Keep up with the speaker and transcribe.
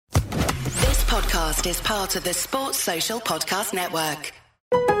podcast is part of the Sports Social Podcast Network.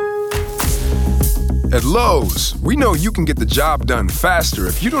 At Lowe's, we know you can get the job done faster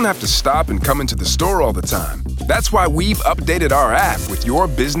if you don't have to stop and come into the store all the time. That's why we've updated our app with your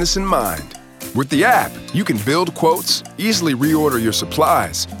business in mind. With the app, you can build quotes, easily reorder your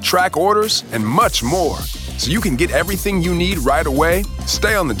supplies, track orders, and much more. So you can get everything you need right away,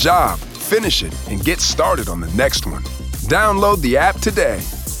 stay on the job, finish it, and get started on the next one. Download the app today,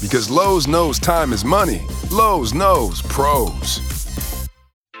 because Lowe's knows time is money. Lowe's knows pros.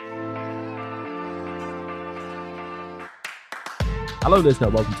 Hello listener,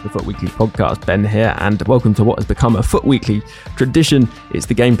 welcome to the Foot Weekly podcast. Ben here, and welcome to what has become a Foot Weekly tradition. It's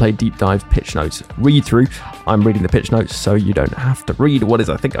the gameplay deep dive pitch notes read through. I'm reading the pitch notes so you don't have to read what is,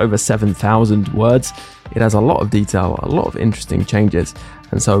 I think, over 7,000 words. It has a lot of detail, a lot of interesting changes,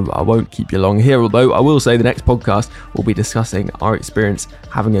 and so I won't keep you long here, although I will say the next podcast will be discussing our experience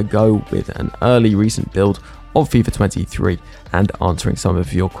having a go with an early recent build of FIFA 23 and answering some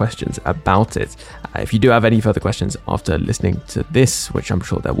of your questions about it. If you do have any further questions after listening to this, which I'm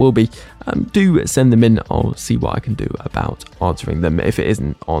sure there will be, do send them in. I'll see what I can do about answering them. If it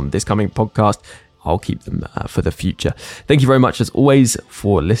isn't on this coming podcast, I'll keep them for the future. Thank you very much, as always,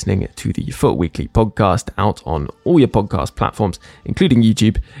 for listening to the Foot Weekly podcast out on all your podcast platforms, including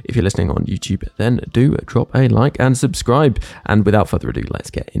YouTube. If you're listening on YouTube, then do drop a like and subscribe. And without further ado, let's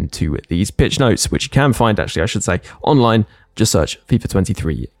get into these pitch notes, which you can find, actually, I should say, online. Just search FIFA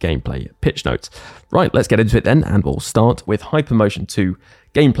 23 gameplay pitch notes. Right, let's get into it then, and we'll start with Hypermotion 2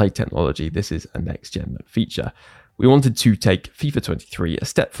 gameplay technology. This is a next-gen feature. We wanted to take FIFA 23 a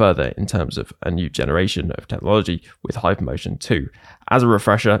step further in terms of a new generation of technology with Hypermotion 2. As a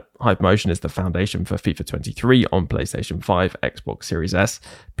refresher, Hypermotion is the foundation for FIFA 23 on PlayStation 5, Xbox Series S,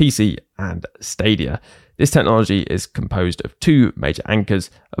 PC, and Stadia. This technology is composed of two major anchors: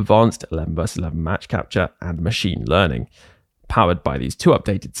 advanced 11 vs 11 match capture and machine learning. Powered by these two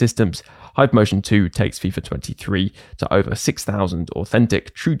updated systems, Hypermotion 2 takes FIFA 23 to over 6,000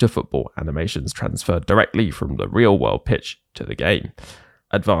 authentic, true-to-football animations transferred directly from the real-world pitch to the game.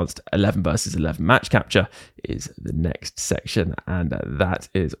 Advanced 11 vs 11 match capture is the next section, and that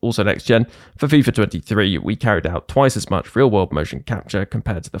is also next-gen. For FIFA 23, we carried out twice as much real-world motion capture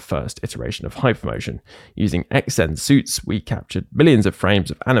compared to the first iteration of Hypermotion. Using XSEN suits, we captured millions of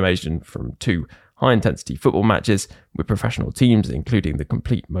frames of animation from two high-intensity football matches with professional teams, including the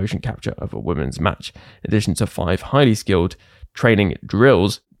complete motion capture of a women's match. In addition to 5 highly skilled training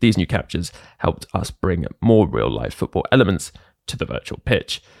drills, these new captures helped us bring more real-life football elements to the virtual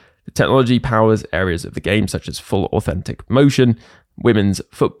pitch. The technology powers areas of the game such as full authentic motion, women's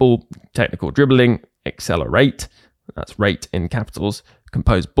football, technical dribbling, accelerate, that's rate in capitals,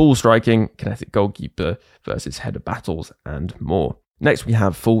 composed ball striking, kinetic goalkeeper versus header battles, and more. Next, we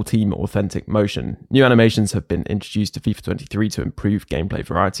have full team authentic motion. New animations have been introduced to FIFA 23 to improve gameplay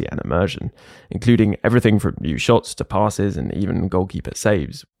variety and immersion, including everything from new shots to passes and even goalkeeper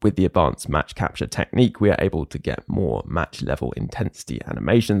saves. With the advanced match capture technique, we are able to get more match level intensity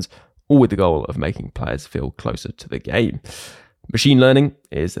animations, all with the goal of making players feel closer to the game. Machine learning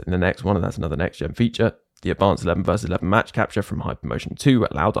is the next one, and that's another next-gen feature. The advanced 11 vs 11 match capture from Hypermotion 2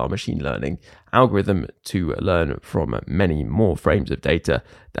 allowed our machine learning algorithm to learn from many more frames of data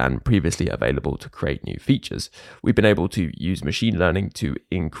than previously available to create new features. We've been able to use machine learning to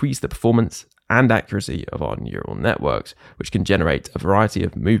increase the performance and accuracy of our neural networks, which can generate a variety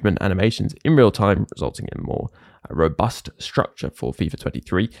of movement animations in real time, resulting in more robust structure for FIFA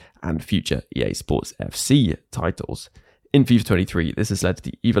 23 and future EA Sports FC titles. In FIFA 23, this has led to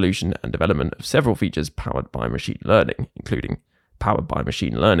the evolution and development of several features powered by machine learning, including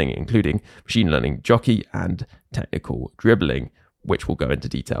machine learning jockey and technical dribbling, which we'll go into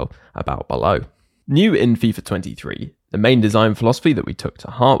detail about below. New in FIFA 23, the main design philosophy that we took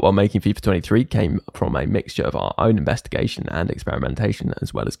to heart while making FIFA 23 came from a mixture of our own investigation and experimentation,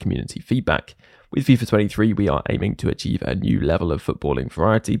 as well as community feedback. With FIFA 23, we are aiming to achieve a new level of footballing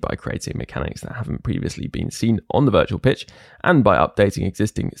variety by creating mechanics that haven't previously been seen on the virtual pitch, and by updating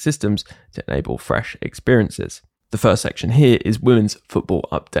existing systems to enable fresh experiences. The first section here is Women's Football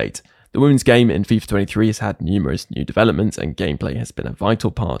Update. The women's game in FIFA 23 has had numerous new developments, and gameplay has been a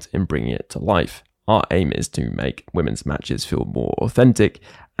vital part in bringing it to life. Our aim is to make women's matches feel more authentic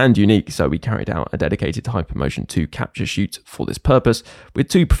and unique, so we carried out a dedicated Hypermotion 2 capture shoot for this purpose with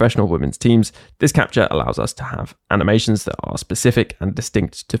 2 professional women's teams. This capture allows us to have animations that are specific and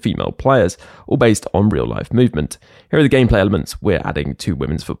distinct to female players, all based on real-life movement. Here are the gameplay elements we're adding to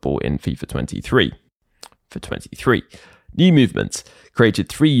women's football in FIFA 23. For 23, new movements. Created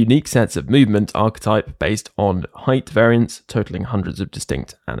 3 unique sets of movement archetype based on height variants, totaling hundreds of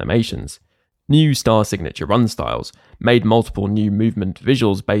distinct animations. new star signature run styles, made multiple new movement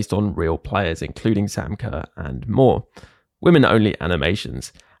visuals based on real players, including Sam Kerr and more. Women-only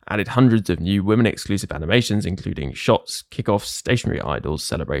animations, added hundreds of new women-exclusive animations, including shots, kickoffs, stationary idols,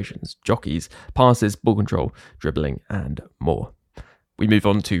 celebrations, jockeys, passes, ball control, dribbling, and more. We move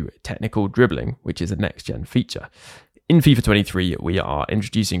on to technical dribbling, which is a next-gen feature. In FIFA 23, we are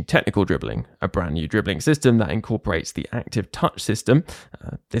introducing technical dribbling, a brand new dribbling system that incorporates the active touch system.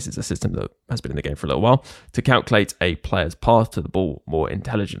 This is a system that has been in the game for a little while, to calculate a player's path to the ball more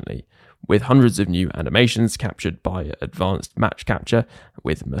intelligently. With hundreds of new animations captured by advanced match capture,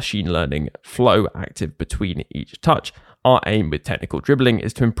 with machine learning flow active between each touch, our aim with technical dribbling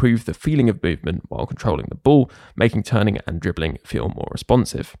is to improve the feeling of movement while controlling the ball, making turning and dribbling feel more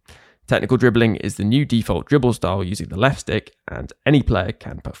responsive. Technical dribbling is the new default dribble style using the left stick, and any player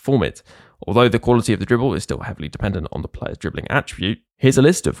can perform it. Although the quality of the dribble is still heavily dependent on the player's dribbling attribute, here's a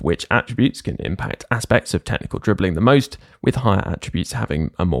list of which attributes can impact aspects of technical dribbling the most, with higher attributes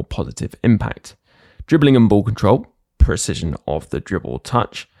having a more positive impact. Dribbling and ball control, precision of the dribble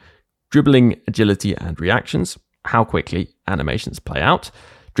touch, dribbling agility and reactions, how quickly animations play out,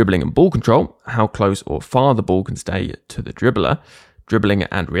 dribbling and ball control, how close or far the ball can stay to the dribbler, dribbling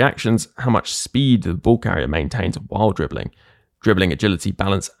and reactions, how much speed the ball carrier maintains while dribbling, dribbling agility,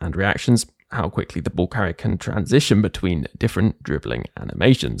 balance and reactions, how quickly the ball carrier can transition between different dribbling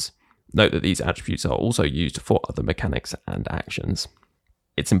animations. Note that these attributes are also used for other mechanics and actions.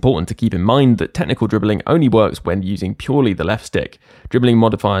 It's important to keep in mind that technical dribbling only works when using purely the left stick. Dribbling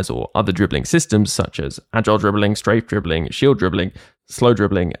modifiers or other dribbling systems such as agile dribbling, strafe dribbling, shield dribbling, slow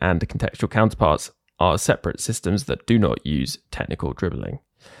dribbling and contextual counterparts are separate systems that do not use technical dribbling.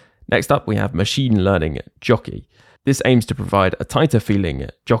 Next up, we have machine learning jockey. This aims to provide a tighter feeling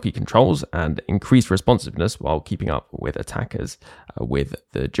jockey controls and increased responsiveness while keeping up with attackers with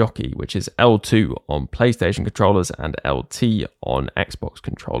the jockey, which is L2 on PlayStation controllers and LT on Xbox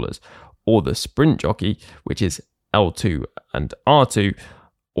controllers, or the sprint jockey, which is L2 and R2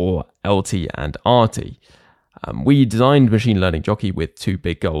 or LT and RT. We designed machine learning jockey with two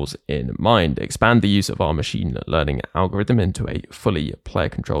big goals in mind: expand the use of our machine learning algorithm into a fully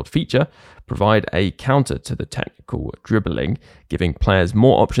player-controlled feature, provide a counter to the technical dribbling, giving players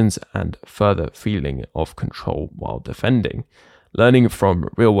more options and further feeling of control while defending. Learning from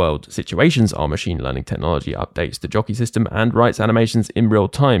real-world situations, our machine learning technology updates the jockey system and writes animations in real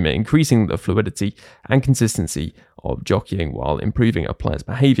time, increasing the fluidity and consistency of jockeying while improving a player's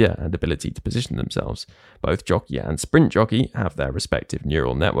behavior and ability to position themselves. Both jockey and sprint jockey have their respective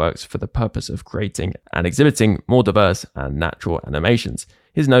neural networks for the purpose of creating and exhibiting more diverse and natural animations.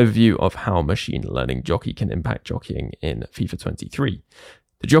 Here's an overview of how machine learning jockey can impact jockeying in FIFA 23.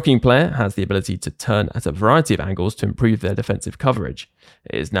 The jockeying player has the ability to turn at a variety of angles to improve their defensive coverage.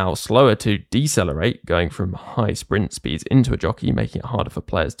 It is now slower to decelerate, going from high sprint speeds into a jockey, making it harder for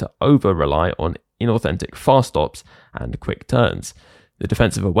players to over-rely on inauthentic fast stops and quick turns. The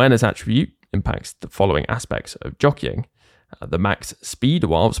defensive awareness attribute impacts the following aspects of jockeying. The max speed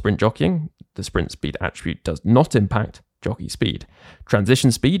while sprint jockeying. The sprint speed attribute does not impact jockey speed.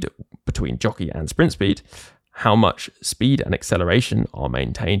 Transition speed between jockey and sprint speed. How much speed and acceleration are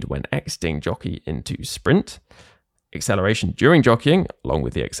maintained when exiting jockey into sprint. Acceleration during jockeying, along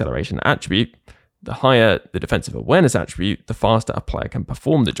with the acceleration attribute. The higher the defensive awareness attribute, the faster a player can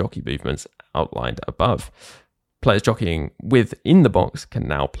perform the jockey movements outlined above. Players jockeying within the box can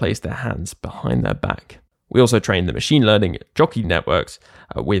now place their hands behind their back. We also train the machine learning jockey networks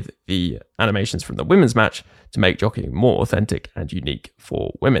with the animations from the women's match to make jockeying more authentic and unique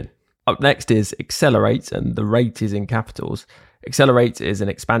for women. Up next is Accelerate, and the rate is in capitals. Accelerate is an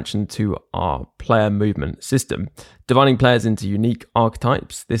expansion to our player movement system. Dividing players into unique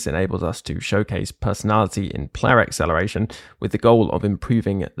archetypes, this enables us to showcase personality in player acceleration with the goal of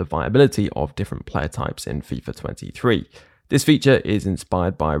improving the viability of different player types in FIFA 23. This feature is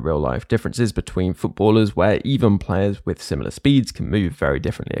inspired by real-life differences between footballers, where even players with similar speeds can move very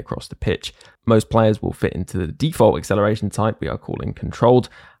differently across the pitch. Most players will fit into the default acceleration type we are calling controlled.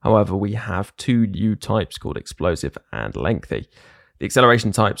 However, we have two new types called explosive and lengthy. The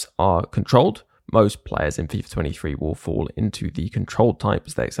acceleration types are controlled. Most players in FIFA 23 will fall into the controlled type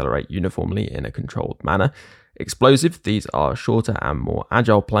as they accelerate uniformly in a controlled manner. Explosive, these are shorter and more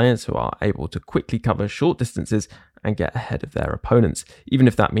agile players who are able to quickly cover short distances and get ahead of their opponents, even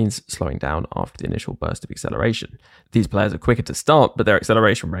if that means slowing down after the initial burst of acceleration. These players are quicker to start, but their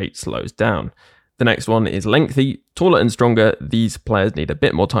acceleration rate slows down. The next one is lengthy. Taller and stronger, these players need a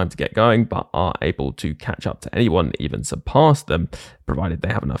bit more time to get going, but are able to catch up to anyone, even surpass them, provided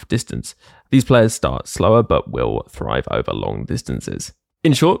they have enough distance. These players start slower, but will thrive over long distances.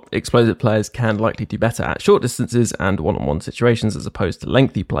 In short, explosive players can likely do better at short distances and one-on-one situations as opposed to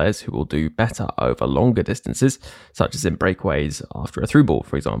lengthy players who will do better over longer distances, such as in breakaways after a through ball,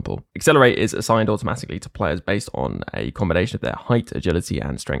 for example. Accelerate is assigned automatically to players based on a combination of their height, agility,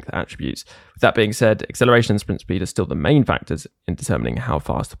 and strength attributes. With that being said, acceleration and sprint speed are still the main factors in determining how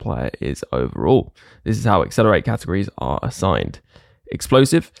fast a player is overall. This is how accelerate categories are assigned.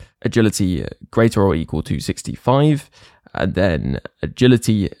 Explosive, agility greater or equal to 65, and then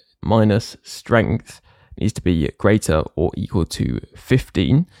agility minus strength needs to be greater or equal to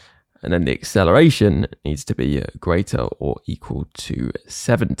 15, and then the acceleration needs to be greater or equal to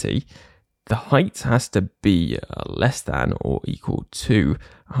 70. The height has to be less than or equal to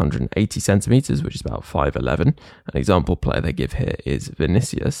 180 centimeters, which is about 5'11". An example player they give here is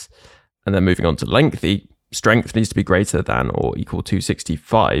Vinicius. And then moving on to lengthy, strength needs to be greater than or equal to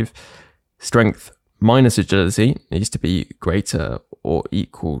 65. Strength minus agility needs to be greater or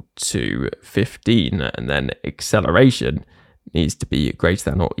equal to 15. And then acceleration needs to be greater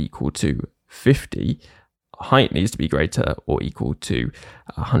than or equal to 50. Height needs to be greater or equal to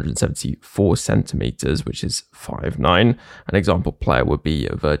 174 centimeters, which is 5'9". An example player would be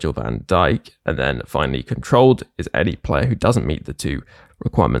Virgil van Dijk. And then finally, controlled is any player who doesn't meet the two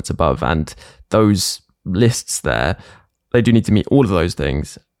requirements above. And those lists there, they do need to meet all of those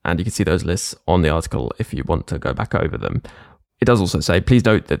things. And you can see those lists on the article if you want to go back over them. It does also say, please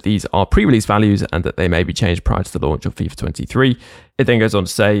note that these are pre-release values and that they may be changed prior to the launch of FIFA 23. It then goes on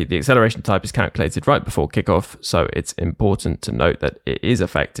to say the acceleration type is calculated right before kickoff, so it's important to note that it is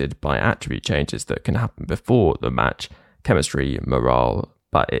affected by attribute changes that can happen before the match, chemistry, morale,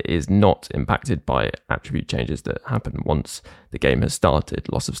 but it is not impacted by attribute changes that happen once the game has started,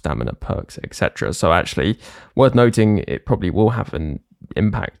 loss of stamina, perks, etc. So actually, worth noting, it probably will have an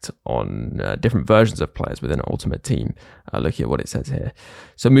impact on different versions of players within Ultimate Team, looking at what it says here.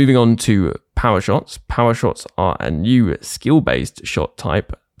 So moving on to power shots. Power shots are a new skill-based shot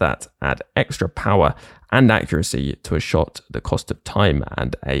type that add extra power and accuracy to a shot at the cost of time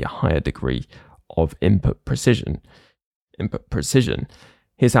and a higher degree of input precision.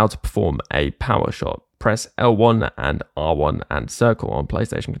 Here's how to perform a power shot. Press L1 and R1 and circle on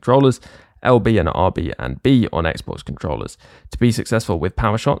PlayStation controllers, LB and RB and B on Xbox controllers. To be successful with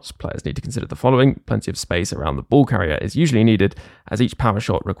power shots, players need to consider the following. Plenty of space around the ball carrier is usually needed, as each power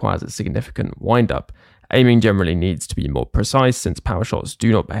shot requires a significant wind-up. Aiming generally needs to be more precise, since power shots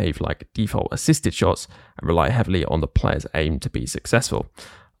do not behave like default assisted shots and rely heavily on the player's aim to be successful.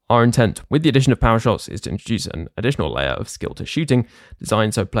 Our intent with the addition of power shots is to introduce an additional layer of skill to shooting,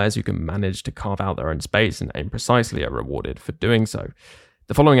 designed so players who can manage to carve out their own space and aim precisely are rewarded for doing so.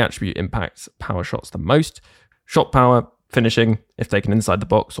 The following attribute impacts power shots the most: shot power, finishing if taken inside the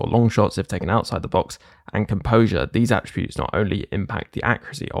box, or long shots if taken outside the box, and composure. These attributes not only impact the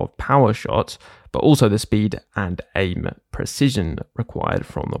accuracy of power shots, but also the speed and aim precision required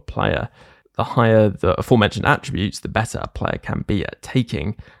from the player. The higher the aforementioned attributes, the better a player can be at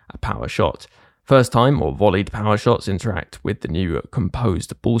taking a power shot. First time or volleyed power shots interact with the new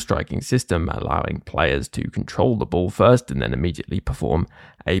composed ball striking system, allowing players to control the ball first and then immediately perform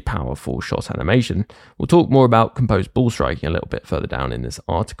a powerful shot animation. We'll talk more about composed ball striking a little bit further down in this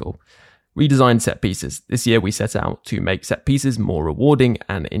article. Redesigned set pieces. This year we set out to make set pieces more rewarding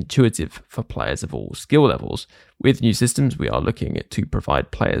and intuitive for players of all skill levels. With new systems, we are looking to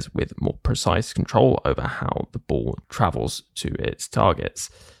provide players with more precise control over how the ball travels to its targets.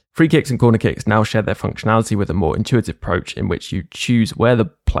 Free kicks and corner kicks now share their functionality with a more intuitive approach in which you choose where the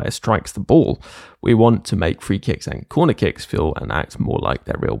player strikes the ball. We want to make free kicks and corner kicks feel and act more like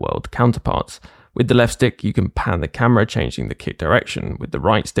their real-world counterparts. With the left stick, you can pan the camera, changing the kick direction. With the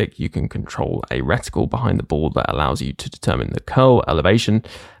right stick, you can control a reticle behind the ball that allows you to determine the curl, elevation,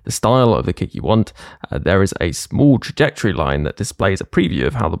 the style of the kick you want. There is a small trajectory line that displays a preview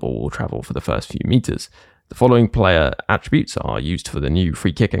of how the ball will travel for the first few meters. The following player attributes are used for the new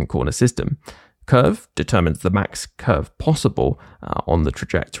free kick and corner system. Curve determines the max curve possible on the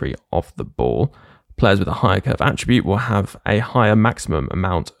trajectory of the ball. Players with a higher curve attribute will have a higher maximum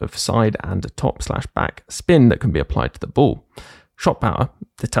amount of side and top/back spin that can be applied to the ball. Shot power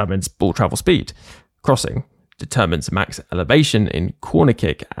determines ball travel speed. Crossing determines max elevation in corner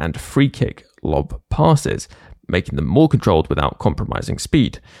kick and free kick lob passes, making them more controlled without compromising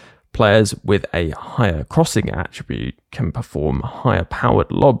speed. Players with a higher crossing attribute can perform higher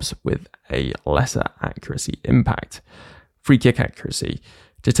powered lobs with a lesser accuracy impact. Free kick accuracy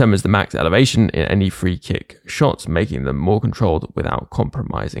determines the max elevation in any free kick shots, making them more controlled without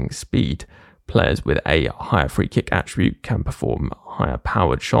compromising speed. Players with a higher free kick attribute can perform higher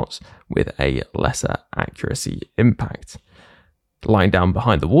powered shots with a lesser accuracy impact. Lying down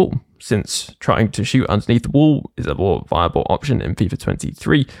behind the wall. Since trying to shoot underneath the wall is a more viable option in FIFA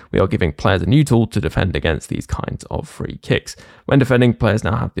 23, we are giving players a new tool to defend against these kinds of free kicks. When defending, players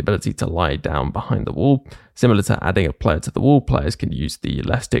now have the ability to lie down behind the wall. Similar to adding a player to the wall, players can use the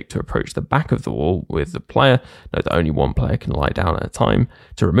left stick to approach the back of the wall with the player. Note that only one player can lie down at a time.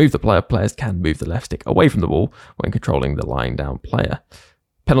 To remove the player, players can move the left stick away from the wall when controlling the lying down player.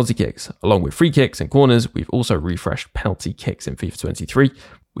 Penalty kicks. Along with free kicks and corners, we've also refreshed penalty kicks in FIFA 23.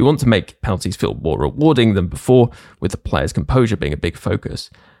 We want to make penalties feel more rewarding than before, with the player's composure being a big focus.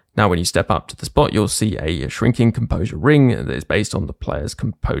 Now when you step up to the spot, you'll see a shrinking composure ring that is based on the player's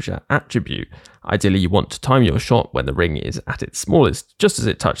composure attribute. Ideally, you want to time your shot when the ring is at its smallest, just as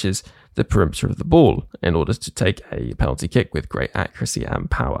it touches the perimeter of the ball, in order to take a penalty kick with great accuracy and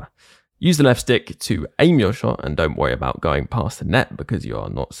power. Use the left stick to aim your shot and don't worry about going past the net because you are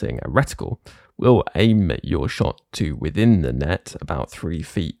not seeing a reticle. We'll aim your shot to within the net about 3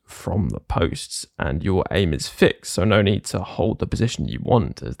 feet from the posts, and your aim is fixed, so no need to hold the position you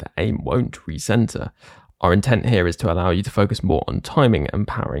want as the aim won't recenter. Our intent here is to allow you to focus more on timing and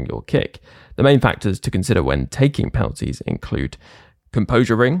powering your kick. The main factors to consider when taking penalties include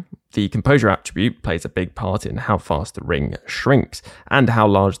composure ring. The composure attribute plays a big part in how fast the ring shrinks and how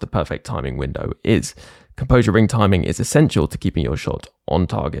large the perfect timing window is. Composure ring timing is essential to keeping your shot on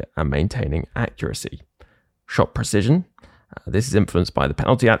target and maintaining accuracy. Shot precision. This is influenced by the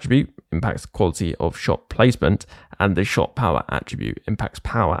penalty attribute, impacts the quality of shot placement, and the shot power attribute impacts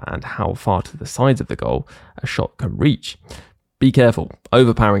power and how far to the sides of the goal a shot can reach. Be careful,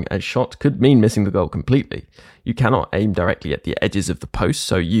 overpowering a shot could mean missing the goal completely. You cannot aim directly at the edges of the post,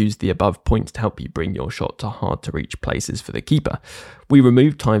 so use the above points to help you bring your shot to hard to reach places for the keeper. We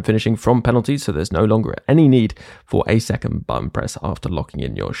removed time finishing from penalties, so there's no longer any need for a second button press after locking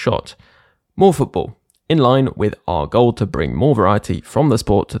in your shot. More football. In line with our goal to bring more variety from the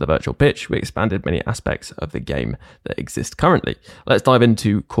sport to the virtual pitch, we expanded many aspects of the game that exist currently. Let's dive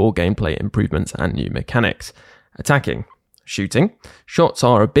into core gameplay improvements and new mechanics. Attacking. Shooting. Shots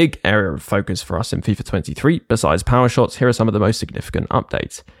are a big area of focus for us in FIFA 23. Besides power shots, here are some of the most significant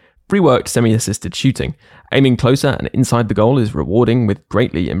updates. Reworked semi-assisted shooting. Aiming closer and inside the goal is rewarding with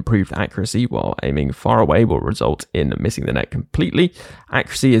greatly improved accuracy, while aiming far away will result in missing the net completely.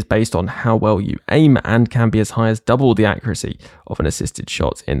 Accuracy is based on how well you aim and can be as high as double the accuracy of an assisted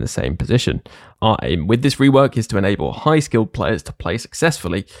shot in the same position. Our aim with this rework is to enable high-skilled players to play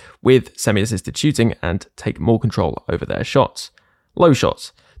successfully with semi-assisted shooting and take more control over their shots. Low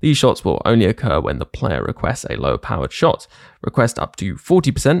shots. These shots will only occur when the player requests a low-powered shot. Request up to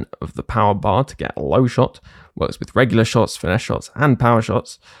 40% of the power bar to get a low shot. Works with regular shots, finesse shots, and power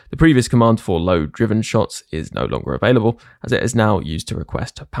shots. The previous command for low-driven shots is no longer available, as it is now used to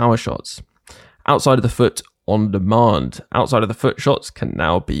request power shots. Outside of the foot on demand. Outside of the foot shots can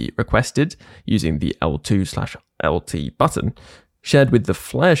now be requested using the L2/LT button. Shared with the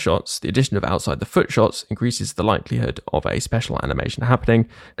flare shots, the addition of outside the foot shots increases the likelihood of a special animation happening,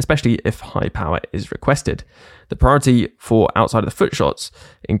 especially if high power is requested. The priority for outside of the foot shots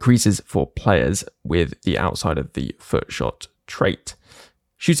increases for players with the outside of the foot shot trait.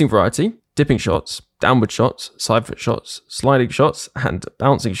 Shooting variety, dipping shots, downward shots, side foot shots, sliding shots, and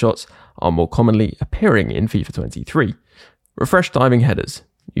bouncing shots are more commonly appearing in FIFA 23. Refreshed diving headers.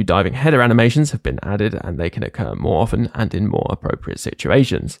 New diving header animations have been added and they can occur more often and in more appropriate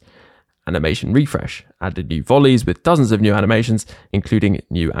situations. Animation refresh. Added new volleys with dozens of new animations, including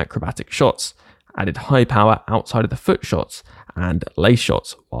new acrobatic shots. Added high power outside of the foot shots and lace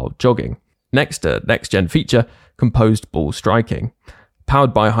shots while jogging. Next gen feature, composed ball striking.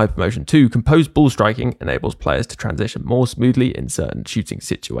 Powered by Hypermotion 2, composed ball striking enables players to transition more smoothly in certain shooting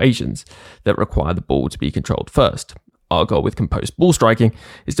situations that require the ball to be controlled first. Our goal with composed ball striking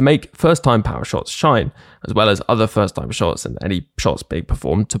is to make first-time power shots shine, as well as other first-time shots and any shots being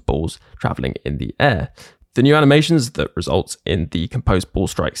performed to balls traveling in the air. The new animations that result in the composed ball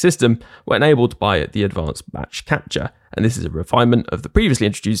strike system were enabled by the advanced match capture, and this is a refinement of the previously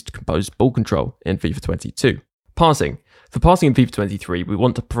introduced composed ball control in FIFA 22. Passing. For passing in FIFA 23, we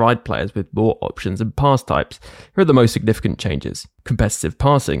want to provide players with more options and pass types. Here are the most significant changes. Competitive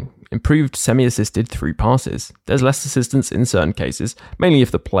passing. Improved semi-assisted through passes. There's less assistance in certain cases, mainly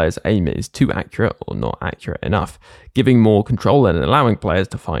if the player's aim is too accurate or not accurate enough, giving more control and allowing players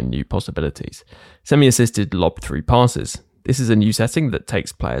to find new possibilities. Semi-assisted lob through passes. This is a new setting that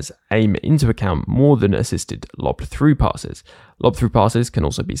takes players' aim into account more than assisted lob through passes. Lob through passes can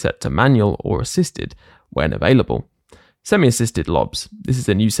also be set to manual or assisted when available. Semi-assisted lobs. This is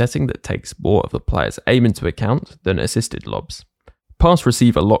a new setting that takes more of the player's aim into account than assisted lobs. Pass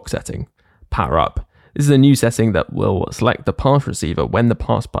receiver lock setting. Power up. This is a new setting that will select the pass receiver when the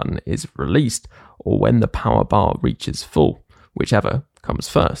pass button is released or when the power bar reaches full, whichever comes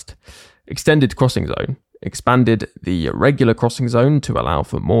first. Extended crossing zone expanded the regular crossing zone to allow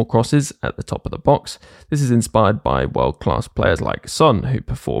for more crosses at the top of the box. This is inspired by world-class players like Son, who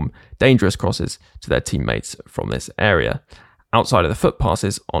perform dangerous crosses to their teammates from this area. Outside of the foot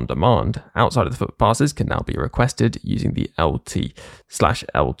passes on demand. Outside of the foot passes can now be requested using the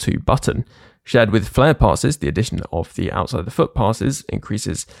LT/L2 button. Shared with flare passes, the addition of the outside of the foot passes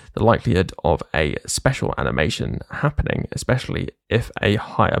increases the likelihood of a special animation happening, especially if a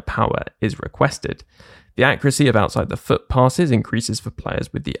higher power is requested. The accuracy of outside the foot passes increases for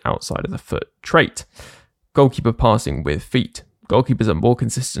players with the outside of the foot trait. Goalkeeper passing with feet. Goalkeepers are more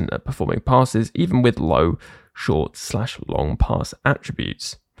consistent at performing passes, even with low, short/long pass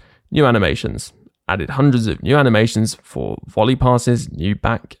attributes. New animations. Added hundreds of new animations for volley passes, new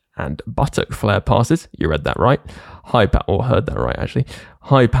back and buttock flare passes. You read that right. Heard that right, actually.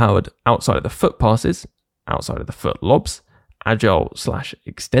 High-powered outside of the foot passes, outside of the foot lobs,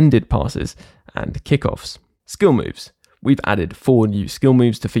 agile/extended passes, and kickoffs. Skill moves. We've added 4 new skill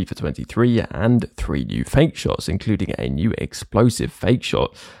moves to FIFA 23 and 3 new fake shots, including a new explosive fake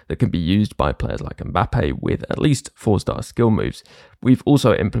shot that can be used by players like Mbappe with at least 4-star skill moves. We've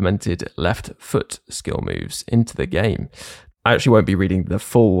also implemented left foot skill moves into the game. I actually won't be reading the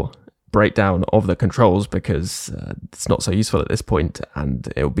full breakdown of the controls because it's not so useful at this point,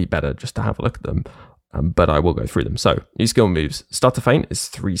 and it'll be better just to have a look at them. But I will go through them. So, new skill moves. Stutter feint is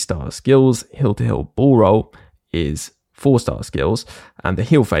 3-star skills. Hill-to-hill ball roll is 4-star skills. And the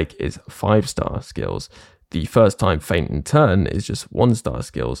heel fake is 5-star skills. The first time feint and turn is just 1-star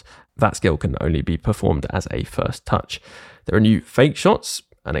skills. That skill can only be performed as a first touch. There are new fake shots.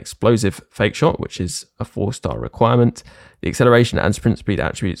 An explosive fake shot, which is a 4-star requirement. The acceleration and sprint speed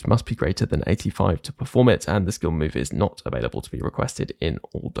attributes must be greater than 85 to perform it, and the skill move is not available to be requested in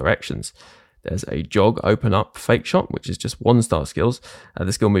all directions. There's a jog open up fake shot, which is just 1-star skills.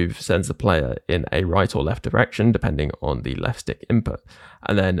 The skill move sends the player in a right or left direction, depending on the left stick input.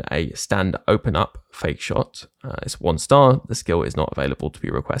 And then a stand open up fake shot. It's 1-star. The skill is not available to be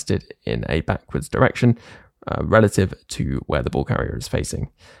requested in a backwards direction relative to where the ball carrier is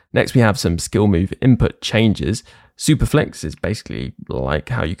facing. Next, we have some skill move input changes. Super flicks is basically like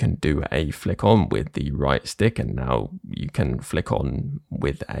how you can do a flick on with the right stick, and now you can flick on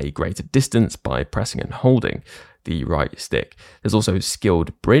with a greater distance by pressing and holding the right stick. There's also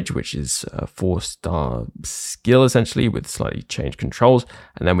skilled bridge, which is a 4-star skill essentially with slightly changed controls.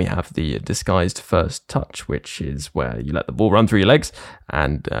 And then we have the disguised first touch, which is where you let the ball run through your legs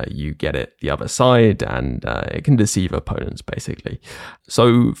and you get it the other side, and it can deceive opponents basically.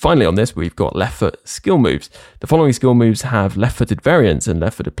 So finally on this, we've got left foot skill moves. The following skill moves have left-footed variants, and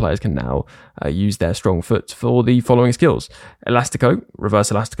left-footed players can now use their strong foot for the following skills: Elastico,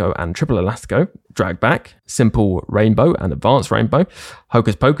 Reverse Elastico, and Triple Elastico, Drag Back, Simple Rainbow and Advanced Rainbow,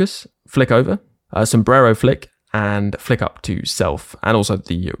 Hocus Pocus, Flick Over, Sombrero Flick, and Flick Up to Self, and also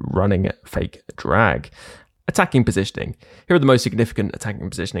the Running Fake Drag. Attacking positioning. Here are the most significant attacking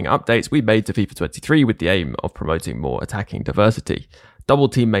positioning updates we made to FIFA 23 with the aim of promoting more attacking diversity. Double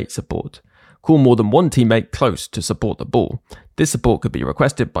teammate support. Call more than one teammate close to support the ball. This support could be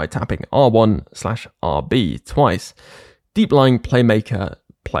requested by tapping R1/RB twice. Deep lying playmaker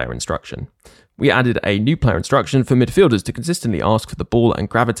player instruction. We added a new player instruction for midfielders to consistently ask for the ball and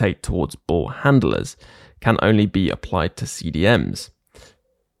gravitate towards ball handlers. Can only be applied to CDMs.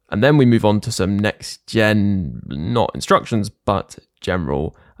 And then we move on to some next gen, not instructions, but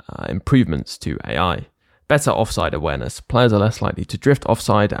general improvements to AI. Better offside awareness. Players are less likely to drift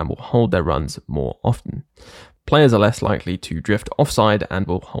offside and will hold their runs more often. Players are less likely to drift offside and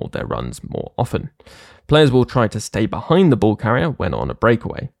will hold their runs more often. Players will try to stay behind the ball carrier when on a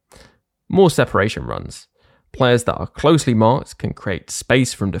breakaway. More separation runs. Players that are closely marked can create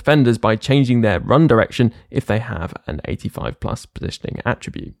space from defenders by changing their run direction if they have an 85+ positioning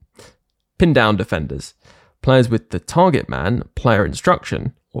attribute. Pin down defenders. Players with the target man, player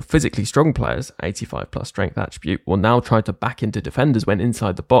instruction, or physically strong players, 85+ strength attribute, will now try to back into defenders when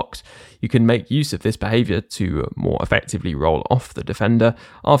inside the box. You can make use of this behaviour to more effectively roll off the defender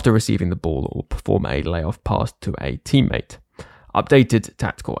after receiving the ball or perform a layoff pass to a teammate. Updated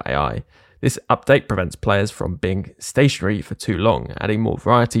tactical AI. This update prevents players from being stationary for too long, adding more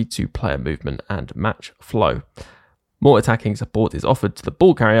variety to player movement and match flow. More attacking support is offered to the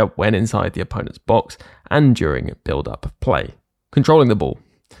ball carrier when inside the opponent's box and during build-up of play. Controlling the ball.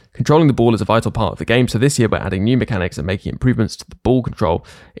 Controlling the ball is a vital part of the game, so this year we're adding new mechanics and making improvements to the ball control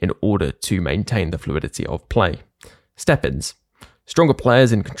in order to maintain the fluidity of play. Step-ins. Stronger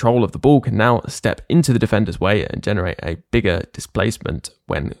players in control of the ball can now step into the defender's way and generate a bigger displacement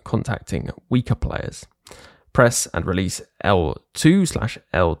when contacting weaker players. Press and release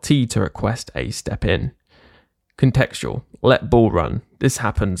L2/LT to request a step in. Contextual. Let ball run. This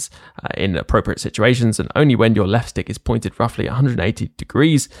happens in appropriate situations and only when your left stick is pointed roughly 180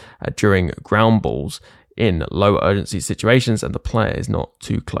 degrees during ground balls in low urgency situations and the player is not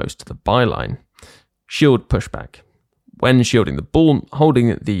too close to the byline. Shield pushback. When shielding the ball,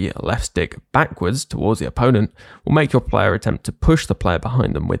 holding the left stick backwards towards the opponent will make your player attempt to push the player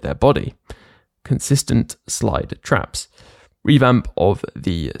behind them with their body. Consistent slide traps. Revamp of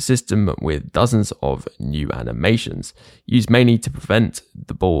the system with dozens of new animations, used mainly to prevent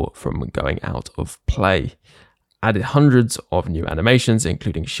the ball from going out of play. Added hundreds of new animations,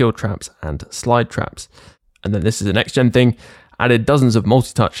 including shield traps and slide traps. And then this is a next-gen thing, added dozens of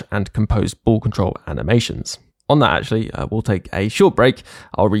multi-touch and composed ball control animations. On that, actually, we'll take a short break.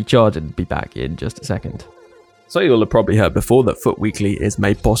 I'll recharge and be back in just a second. So you'll have probably heard before that Foot Weekly is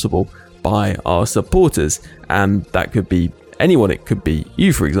made possible by our supporters, and that could be anyone. It could be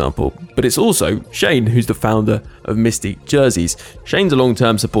you, for example, but it's also Shane, who's the founder of Mystique Jerseys. Shane's a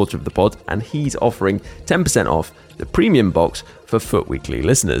long-term supporter of the pod, and he's offering 10% off the premium box for Foot Weekly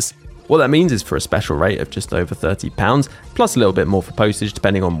listeners. What that means is for a special rate of just over £30, plus a little bit more for postage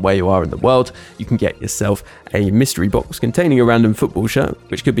depending on where you are in the world, you can get yourself a mystery box containing a random football shirt,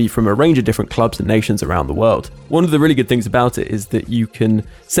 which could be from a range of different clubs and nations around the world. One of the really good things about it is that you can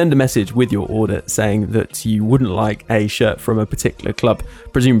send a message with your order saying that you wouldn't like a shirt from a particular club,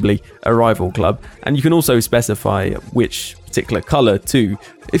 presumably a rival club, and you can also specify which particular colour too.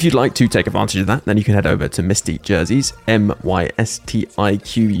 If you'd like to take advantage of that, then you can head over to Mystique Jerseys, MYSTIQUE,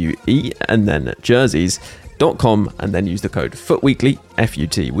 and then jerseys.com, and then use the code FOOTWEEKLY,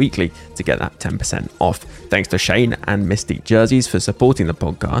 FUT Weekly, to get that 10% off. Thanks to Shane and Mystique Jerseys for supporting the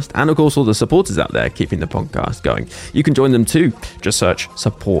podcast, and of course all the supporters out there keeping the podcast going. You can join them too. Just search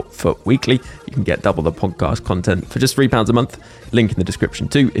Support Foot Weekly. You can get double the podcast content for just £3 a month. Link in the description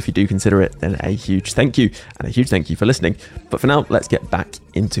too. If you do consider it, then a huge thank you, and a huge thank you for listening. But for now, let's get back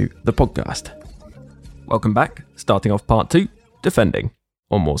into the podcast. Welcome back. Starting off part 2, defending,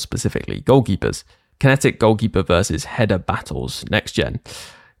 or more specifically, goalkeepers. Kinetic goalkeeper versus header battles, next gen.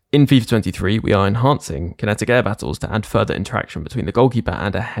 In FIFA23, we are enhancing kinetic air battles to add further interaction between the goalkeeper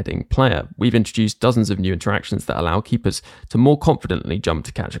and a heading player. We've introduced dozens of new interactions that allow keepers to more confidently jump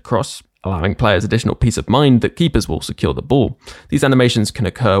to catch a cross, allowing players additional peace of mind that keepers will secure the ball. These animations can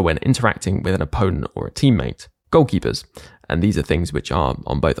occur when interacting with an opponent or a teammate. Goalkeepers, and these are things which are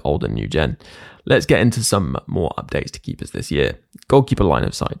on both old and new gen. Let's get into some more updates to keepers this year. Goalkeeper line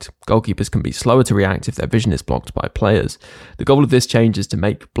of sight. Goalkeepers can be slower to react if their vision is blocked by players. The goal of this change is to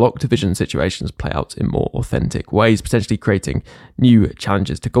make blocked vision situations play out in more authentic ways, potentially creating new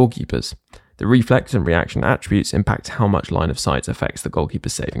challenges to goalkeepers. The reflex and reaction attributes impact how much line of sight affects the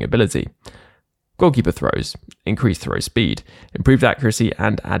goalkeeper's saving ability. Goalkeeper throws. Increased throw speed, improved accuracy,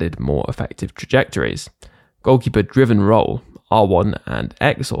 and added more effective trajectories. Goalkeeper driven roll. R1 and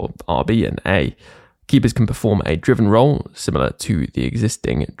X, or RB and A. Keepers can perform a driven roll similar to the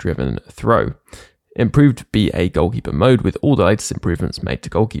existing driven throw. Improved BA goalkeeper mode with all the latest improvements made to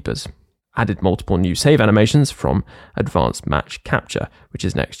goalkeepers. Added multiple new save animations from advanced match capture, which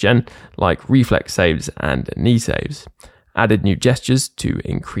is next gen, like reflex saves and knee saves. Added new gestures to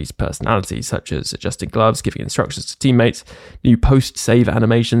increase personality, such as adjusting gloves, giving instructions to teammates, new post-save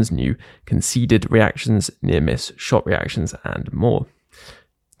animations, new conceded reactions, near-miss shot reactions, and more.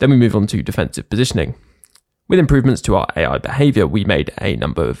 Then we move on to defensive positioning. With improvements to our AI behavior, we made a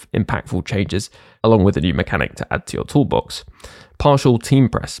number of impactful changes, along with a new mechanic to add to your toolbox. Partial team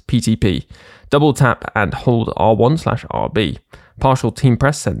press, PTP. Double tap and hold R1/RB. Partial team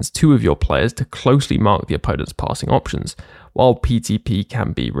press sends two of your players to closely mark the opponent's passing options. While PTP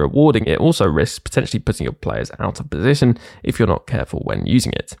can be rewarding, it also risks potentially putting your players out of position if you're not careful when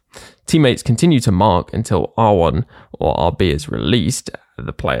using it. Teammates continue to mark until R1 or RB is released,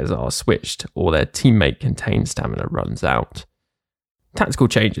 the players are switched, or their teammate contained stamina runs out. Tactical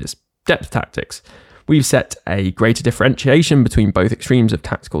changes. Depth tactics. We've set a greater differentiation between both extremes of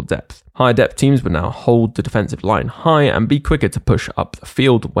tactical depth. Higher depth teams will now hold the defensive line high and be quicker to push up the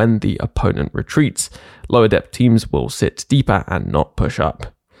field when the opponent retreats. Lower depth teams will sit deeper and not push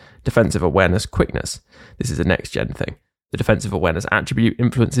up. Defensive awareness quickness. This is a next gen thing. The defensive awareness attribute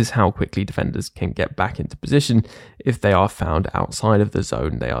influences how quickly defenders can get back into position if they are found outside of the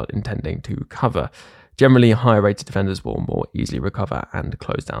zone they are intending to cover. Generally, higher rated defenders will more easily recover and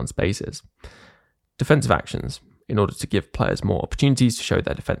close down spaces. Defensive actions. in order to give players more opportunities to show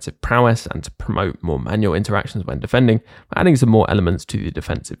their defensive prowess and to promote more manual interactions when defending, we're adding some more elements to the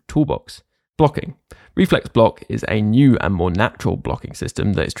defensive toolbox. Blocking. Reflex block is a new and more natural blocking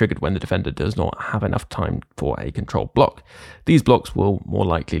system that is triggered when the defender does not have enough time for a controlled block. These blocks will more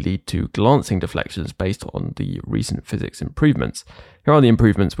likely lead to glancing deflections based on the recent physics improvements. Here are the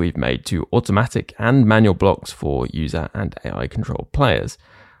improvements we've made to automatic and manual blocks for user and AI controlled players.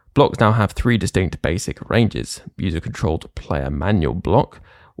 Blocks now have 3 distinct basic ranges: user-controlled player manual block,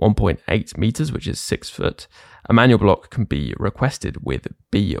 1.8 meters, which is 6 foot. A manual block can be requested with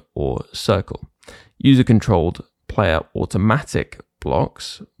B or circle. User-controlled player automatic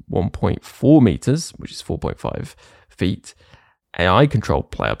blocks, 1.4 meters, which is 4.5 feet.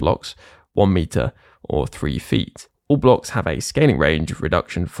 AI-controlled player blocks, 1 meter or 3 feet. All blocks have a scaling range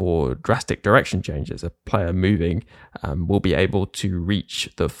reduction for drastic direction changes. A player moving will be able to reach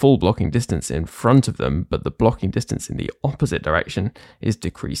the full blocking distance in front of them, but the blocking distance in the opposite direction is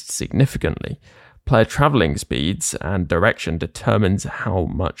decreased significantly. Player traveling speeds and direction determines how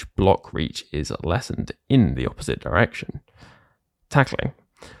much block reach is lessened in the opposite direction. Tackling.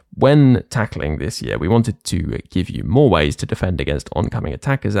 When tackling this year, we wanted to give you more ways to defend against oncoming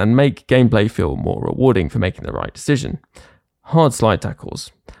attackers and make gameplay feel more rewarding for making the right decision. Hard slide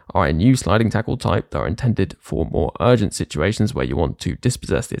tackles are a new sliding tackle type that are intended for more urgent situations where you want to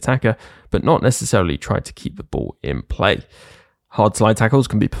dispossess the attacker, but not necessarily try to keep the ball in play. Hard slide tackles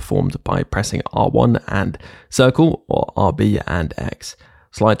can be performed by pressing R1 and circle or RB and X.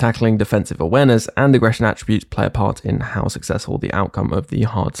 Slide tackling, defensive awareness, and aggression attributes play a part in how successful the outcome of the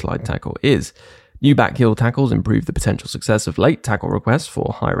hard slide tackle is. New back heel tackles improve the potential success of late tackle requests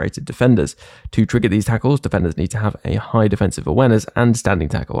for high-rated defenders. To trigger these tackles, defenders need to have a high defensive awareness and standing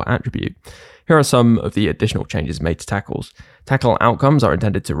tackle attribute. Here are some of the additional changes made to tackles. Tackle outcomes are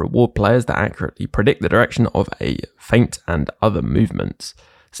intended to reward players that accurately predict the direction of a feint and other movements.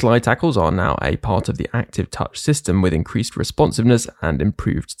 Slide tackles are now a part of the active touch system with increased responsiveness and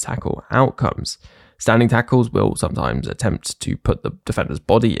improved tackle outcomes. Standing tackles will sometimes attempt to put the defender's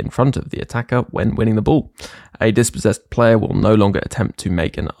body in front of the attacker when winning the ball. A dispossessed player will no longer attempt to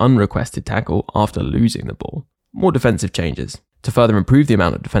make an unrequested tackle after losing the ball. More defensive changes. To further improve the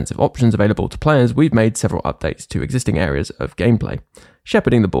amount of defensive options available to players, we've made several updates to existing areas of gameplay.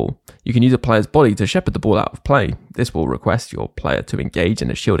 Shepherding the ball. You can use a player's body to shepherd the ball out of play. This will request your player to engage in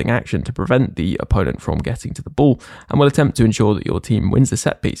a shielding action to prevent the opponent from getting to the ball, and will attempt to ensure that your team wins the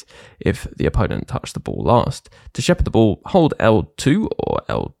set piece if the opponent touched the ball last. To shepherd the ball, hold L2 or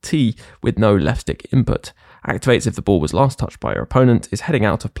LT with no left stick input. Activates if the ball was last touched by your opponent, is heading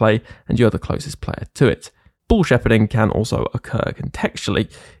out of play, and you're the closest player to it. Ball shepherding can also occur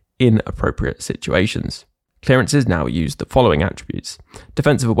contextually in appropriate situations. Clearances now use the following attributes: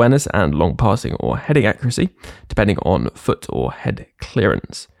 defensive awareness and long passing or heading accuracy, depending on foot or head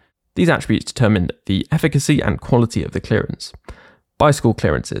clearance. These attributes determine the efficacy and quality of the clearance. Bicycle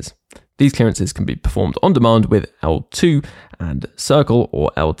clearances. These clearances can be performed on demand with L2 and circle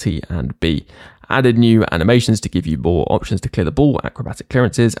or LT and B. Added new animations to give you more options to clear the ball: acrobatic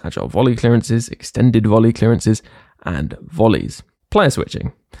clearances, agile volley clearances, extended volley clearances, and volleys. Player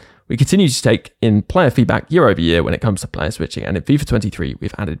switching. We continue to take in player feedback year over year when it comes to player switching, and in FIFA23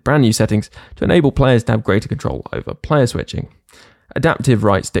 we've added brand new settings to enable players to have greater control over player switching. Adaptive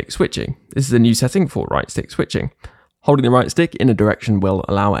right stick switching. This is a new setting for right stick switching. Holding the right stick in a direction will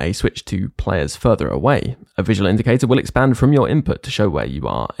allow a switch to players further away. A visual indicator will expand from your input to show where you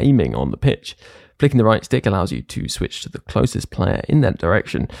are aiming on the pitch. Flicking the right stick allows you to switch to the closest player in that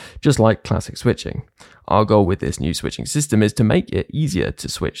direction, just like classic switching. Our goal with this new switching system is to make it easier to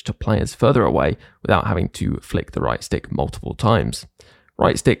switch to players further away without having to flick the right stick multiple times.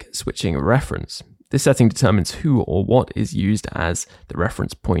 Right stick switching reference. This setting determines who or what is used as the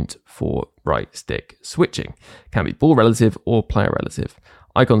reference point for right stick switching. It can be ball relative or player relative.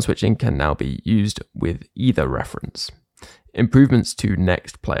 Icon switching can now be used with either reference. Improvements to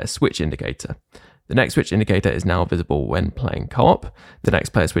next player switch indicator. The next switch indicator is now visible when playing co-op. The next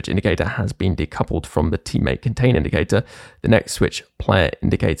player switch indicator has been decoupled from the teammate contain indicator. The next switch player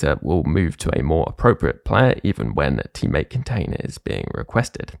indicator will move to a more appropriate player even when teammate contain is being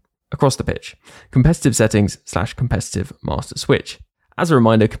requested. Across the pitch, competitive settings / competitive master switch. As a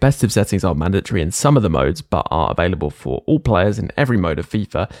reminder, competitive settings are mandatory in some of the modes, but are available for all players in every mode of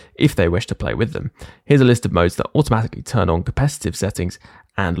FIFA if they wish to play with them. Here's a list of modes that automatically turn on competitive settings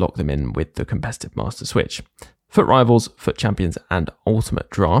and lock them in with the competitive master switch. Foot Rivals, Foot Champions and Ultimate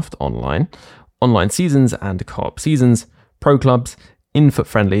Draft online, online seasons and co-op seasons, pro clubs, in-foot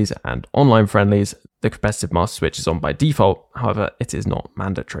friendlies and online friendlies, The competitive master switch is on by default, however, it is not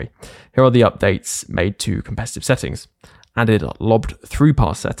mandatory. Here are the updates made to competitive settings. Added lobbed through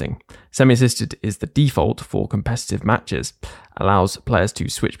pass setting. Semi-assisted is the default for competitive matches. Allows players to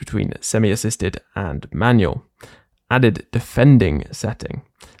switch between semi-assisted and manual. Added defending setting.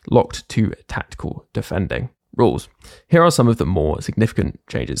 Locked to tactical defending. Rules. Here are some of the more significant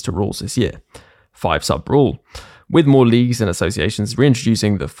changes to rules this year. 5-sub rule. With more leagues and associations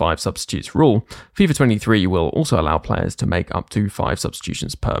reintroducing the 5 substitutes rule, FIFA 23 will also allow players to make up to 5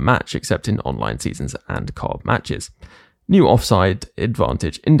 substitutions per match, except in online seasons and co-op matches. New offside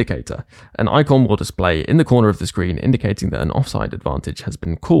advantage indicator. An icon will display in the corner of the screen indicating that an offside advantage has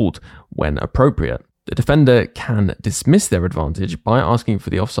been called when appropriate. The defender can dismiss their advantage by asking for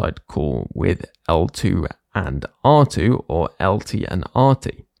the offside call with L2 and R2 or LT and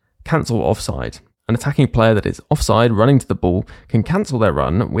RT. Cancel offside. An attacking player that is offside running to the ball can cancel their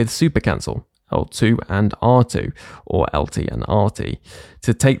run with super cancel, L2 and R2 or LT and RT,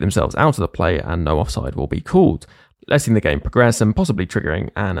 to take themselves out of the play and no offside will be called, letting the game progress and possibly triggering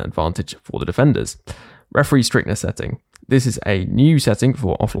an advantage for the defenders. Referee strictness setting. This is a new setting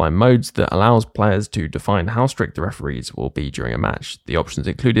for offline modes that allows players to define how strict the referees will be during a match. The options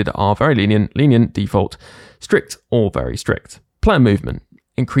included are very lenient, default, strict, or very strict. Player movement.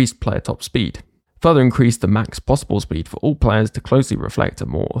 Increased player top speed. Further increase the max possible speed for all players to closely reflect a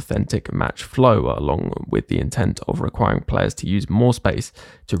more authentic match flow, along with the intent of requiring players to use more space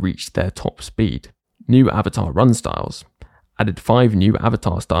to reach their top speed. New avatar run styles. Added 5 new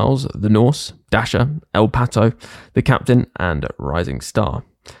avatar styles: the Norse, Dasher, El Pato, the Captain, and Rising Star.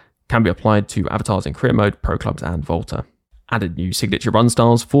 Can be applied to avatars in career mode, pro clubs, and Volta. Added new signature run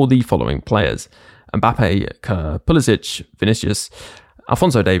styles for the following players: Mbappe, Kerr, Pulisic, Vinicius,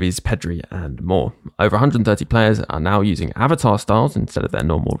 Alphonso Davies, Pedri, and more. Over 130 players are now using avatar styles instead of their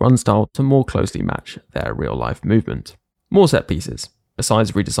normal run style to more closely match their real-life movement. More set pieces.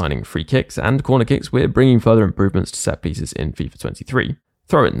 Besides redesigning free kicks and corner kicks, we're bringing further improvements to set pieces in FIFA 23.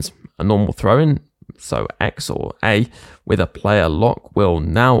 Throw-ins. A normal throw-in, so X or A, with a player lock will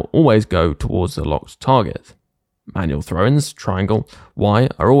now always go towards the locked target. Manual throw-ins, triangle, Y,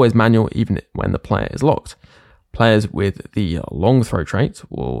 are always manual even when the player is locked. Players with the long throw trait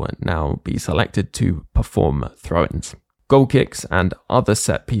will now be selected to perform throw-ins. Goal kicks and other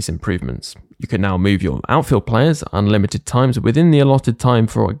set piece improvements. You can now move your outfield players unlimited times within the allotted time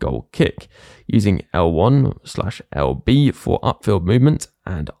for a goal kick, using L1/LB for upfield movement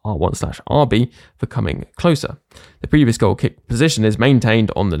and R1/RB for coming closer. The previous goal kick position is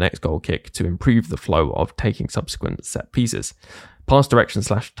maintained on the next goal kick to improve the flow of taking subsequent set pieces. Pass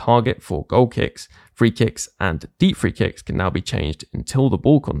direction/target for goal kicks, free kicks, and deep free kicks can now be changed until the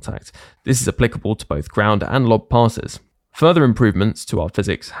ball contact. This is applicable to both ground and lob passes. Further improvements to our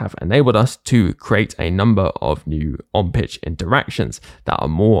physics have enabled us to create a number of new on-pitch interactions that are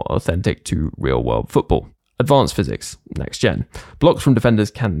more authentic to real-world football. Advanced physics, next gen. Blocks from defenders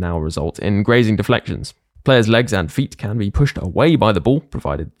can now result in grazing deflections. Players' legs and feet can be pushed away by the ball,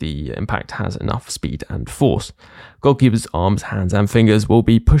 provided the impact has enough speed and force. Goalkeepers' arms, hands, and fingers will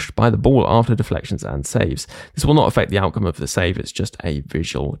be pushed by the ball after deflections and saves. This will not affect the outcome of the save, it's just a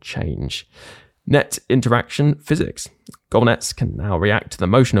visual change. Net interaction physics. Goal nets can now react to the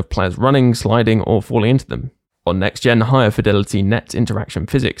motion of players running, sliding, or falling into them. On next-gen higher fidelity net interaction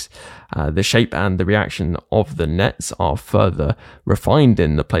physics, the shape and the reaction of the nets are further refined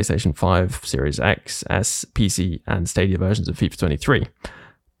in the PlayStation 5, Series X, S, PC, and Stadia versions of FIFA 23.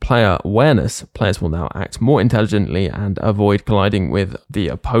 Player awareness. Players will now act more intelligently and avoid colliding with the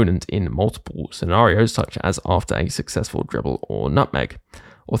opponent in multiple scenarios, such as after a successful dribble or nutmeg.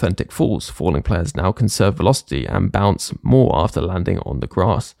 Authentic falls. Falling players now conserve velocity and bounce more after landing on the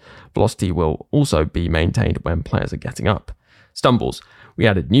grass. Velocity will also be maintained when players are getting up. Stumbles. We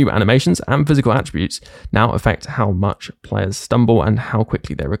added new animations and physical attributes now affect how much players stumble and how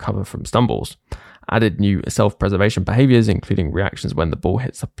quickly they recover from stumbles. Added new self-preservation behaviours, including reactions when the ball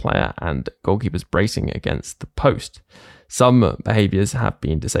hits the player and goalkeepers bracing against the post. Some behaviours have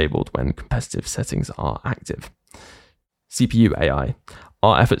been disabled when competitive settings are active. CPU AI.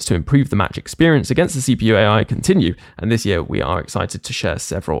 Our efforts to improve the match experience against the CPU AI continue, and this year we are excited to share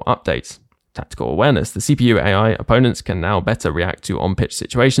several updates. Tactical awareness. The CPU AI opponents can now better react to on-pitch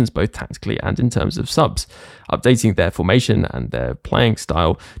situations, both tactically and in terms of subs, updating their formation and their playing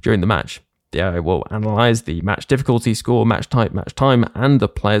style during the match. The AI will analyze the match difficulty, score, match type, match time, and the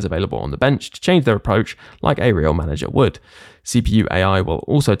players available on the bench to change their approach like a real manager would. CPU AI will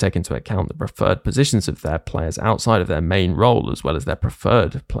also take into account the preferred positions of their players outside of their main role, as well as their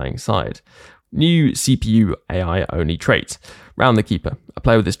preferred playing side. New CPU AI only trait. Round the keeper. A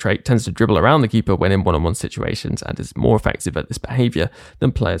player with this trait tends to dribble around the keeper when in one-on-one situations and is more effective at this behaviour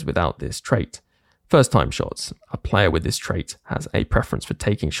than players without this trait. First time shots. A player with this trait has a preference for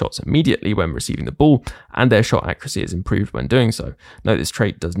taking shots immediately when receiving the ball, and their shot accuracy is improved when doing so. Note this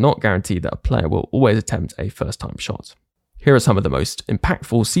trait does not guarantee that a player will always attempt a first time shot. Here are some of the most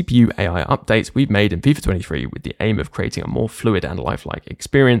impactful CPU AI updates we've made in FIFA 23 with the aim of creating a more fluid and lifelike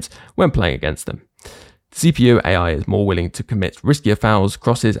experience when playing against them. The CPU AI is more willing to commit riskier fouls,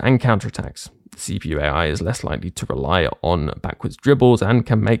 crosses, and counterattacks. The CPU AI is less likely to rely on backwards dribbles and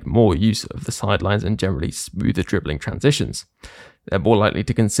can make more use of the sidelines and generally smoother dribbling transitions. They're more likely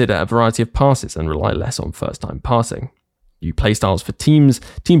to consider a variety of passes and rely less on first-time passing. New playstyles for teams.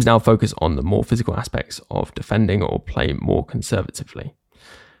 Teams now focus on the more physical aspects of defending or play more conservatively.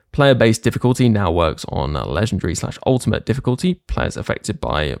 Player-based difficulty now works on legendary/ultimate difficulty. Players affected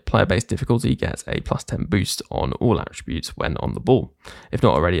by player-based difficulty get a +10 boost on all attributes when on the ball. If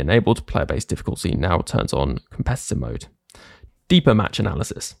not already enabled, player-based difficulty now turns on competitive mode. Deeper match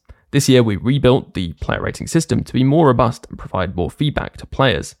analysis. This year we rebuilt the player rating system to be more robust and provide more feedback to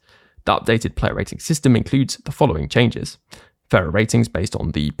players. The updated player rating system includes the following changes. Fairer ratings based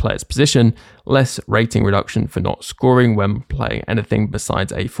on the player's position, less rating reduction for not scoring when playing anything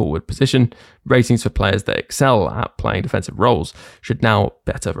besides a forward position. Ratings for players that excel at playing defensive roles should now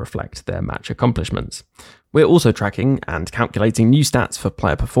better reflect their match accomplishments. We're also tracking and calculating new stats for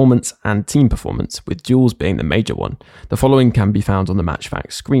player performance and team performance, with duels being the major one. The following can be found on the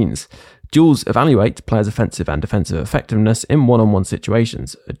MatchFacts screens. Duels evaluate players' offensive and defensive effectiveness in one-on-one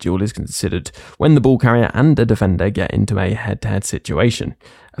situations. A duel is considered when the ball carrier and a defender get into a head-to-head situation.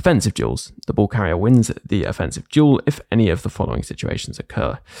 Offensive duels. The ball carrier wins the offensive duel if any of the following situations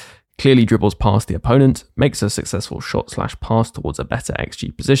occur. Clearly dribbles past the opponent, makes a successful shot/pass towards a better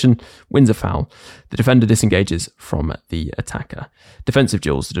XG position, wins a foul. The defender disengages from the attacker. Defensive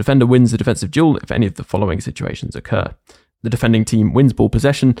duels. The defender wins the defensive duel if any of the following situations occur. The defending team wins ball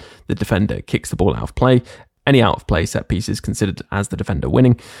possession, the defender kicks the ball out of play, any out of play set piece is considered as the defender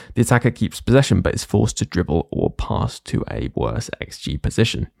winning, the attacker keeps possession but is forced to dribble or pass to a worse XG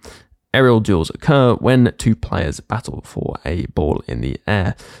position. Aerial duels occur when two players battle for a ball in the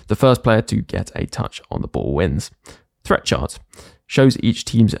air. The first player to get a touch on the ball wins. Threat chart shows each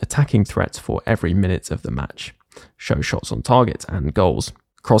team's attacking threats for every minute of the match. Shows shots on target and goals.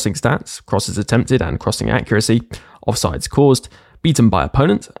 Crossing stats, crosses attempted and crossing accuracy, offsides caused, beaten by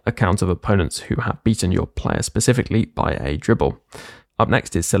opponent, a count of opponents who have beaten your player specifically by a dribble. Up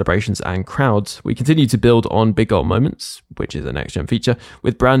next is celebrations and crowds. We continue to build on big goal moments, which is a next-gen feature,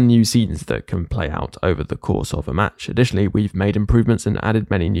 with brand new scenes that can play out over the course of a match. Additionally, we've made improvements and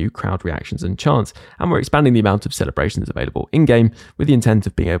added many new crowd reactions and chants, and we're expanding the amount of celebrations available in-game with the intent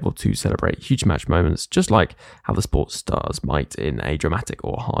of being able to celebrate huge match moments, just like how the sports stars might in a dramatic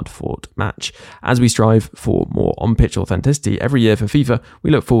or hard-fought match. As we strive for more on-pitch authenticity every year for FIFA, we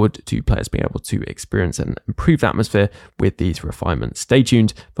look forward to players being able to experience an improved atmosphere with these refinements. Stay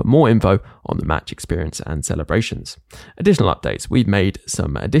tuned for more info on the match experience and celebrations. Additional updates. We've made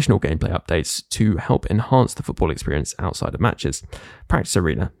some additional gameplay updates to help enhance the football experience outside of matches. Practice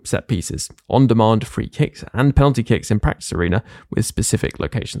arena, set pieces, on-demand free kicks and penalty kicks in practice arena with specific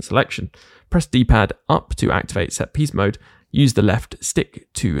location selection. Press D-pad up to activate set piece mode. Use the left stick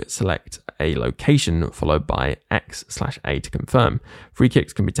to select a location followed by X/A to confirm. Free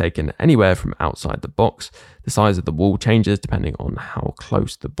kicks can be taken anywhere from outside the box. The size of the wall changes depending on how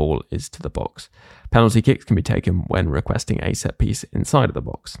close the ball is to the box. Penalty kicks can be taken when requesting a set piece inside of the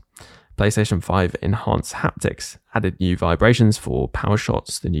box. PlayStation 5 enhanced haptics, added new vibrations for power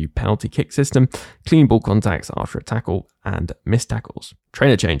shots, the new penalty kick system, clean ball contacts after a tackle, and missed tackles.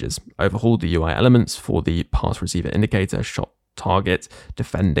 Trainer changes, overhauled the UI elements for the pass receiver indicator, shot target,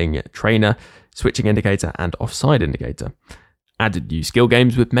 defending trainer, switching indicator, and offside indicator. Added new skill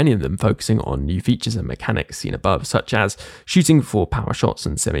games with many of them focusing on new features and mechanics seen above, such as shooting for power shots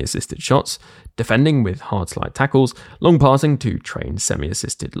and semi-assisted shots, defending with hard slide tackles, long passing to train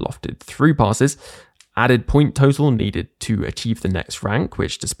semi-assisted lofted through passes, added point total needed to achieve the next rank,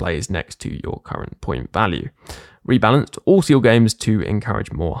 which displays next to your current point value. Rebalanced all skill games to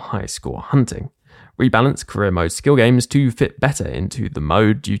encourage more high score hunting. Rebalance career mode skill games to fit better into the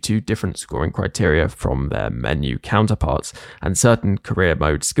mode due to different scoring criteria from their menu counterparts, and certain career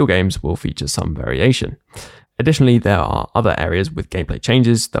mode skill games will feature some variation. Additionally, there are other areas with gameplay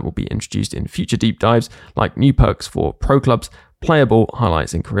changes that will be introduced in future deep dives, like new perks for pro clubs, playable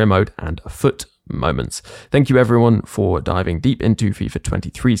highlights in career mode, and foot moments. Thank you everyone for diving deep into FIFA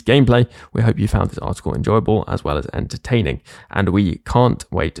 23's gameplay. We hope you found this article enjoyable as well as entertaining, and we can't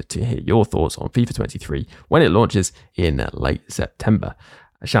wait to hear your thoughts on FIFA 23 when it launches in late September.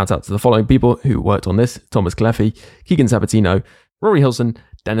 A shout out to the following people who worked on this: Thomas Cleffy, Keegan Sabatino, Rory Hilson,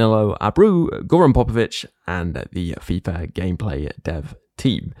 Danilo Abreu, Goran Popovic, and the FIFA gameplay dev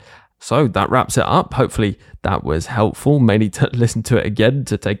team. So that wraps it up. Hopefully that was helpful. May need to listen to it again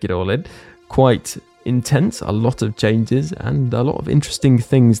to take it all in. Quite intense, a lot of changes and a lot of interesting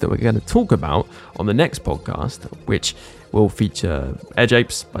things that we're going to talk about on the next podcast, which will feature Edge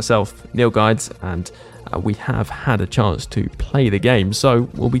Apes, myself, Neil Guides, and we have had a chance to play the game, so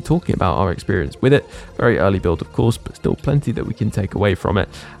we'll be talking about our experience with it. Very early build, of course, but still plenty that we can take away from it,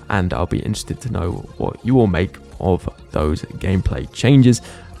 and I'll be interested to know what you all make of those gameplay changes.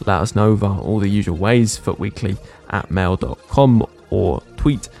 Let us know via all the usual ways: footweekly@mail.com or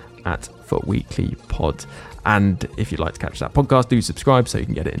tweet @footweeklypod. And if you'd like to catch that podcast, do subscribe so you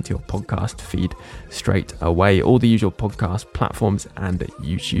can get it into your podcast feed straight away. All the usual podcast platforms and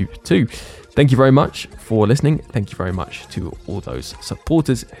YouTube too. Thank you very much for listening. Thank you very much to all those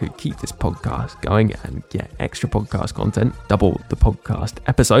supporters who keep this podcast going and get extra podcast content, double the podcast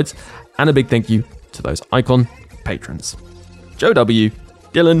episodes. And a big thank you to those icon patrons: Joe W,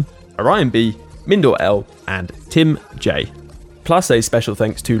 Dylan, Orion B, Mindor L, and Tim J. Plus a special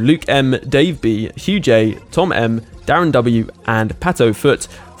thanks to Luke M, Dave B, Hugh J, Tom M, Darren W, and Pato Foot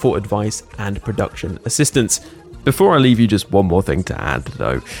for advice and production assistance. Before I leave you, just one more thing to add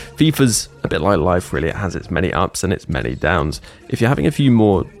though. FIFA's a bit like life really. It has its many ups and its many downs. If you're having a few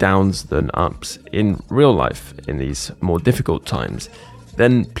more downs than ups in real life in these more difficult times,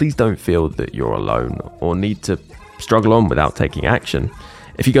 then please don't feel that you're alone or need to struggle on without taking action.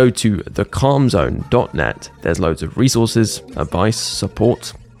 If you go to thecalmzone.net, there's loads of resources, advice,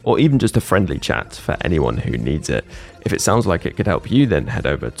 support, or even just a friendly chat for anyone who needs it. If it sounds like it could help you, then head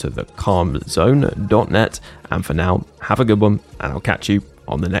over to thecalmzone.net. And for now, have a good one, and I'll catch you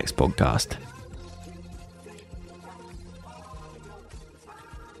on the next podcast.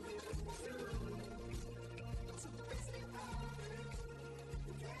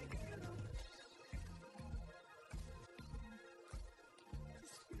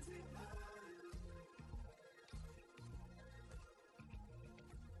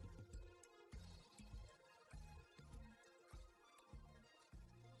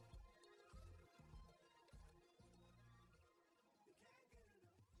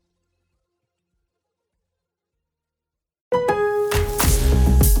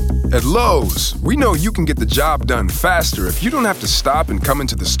 At Lowe's, we know you can get the job done faster if you don't have to stop and come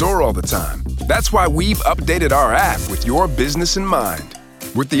into the store all the time. That's why we've updated our app with your business in mind.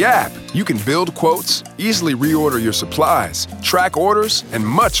 With the app, you can build quotes, easily reorder your supplies, track orders, and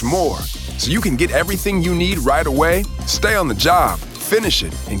much more. So you can get everything you need right away, stay on the job, finish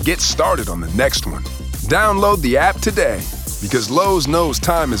it, and get started on the next one. Download the app today, because Lowe's knows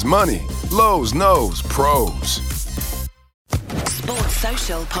time is money. Lowe's knows pros. Sports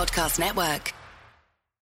Social Podcast Network.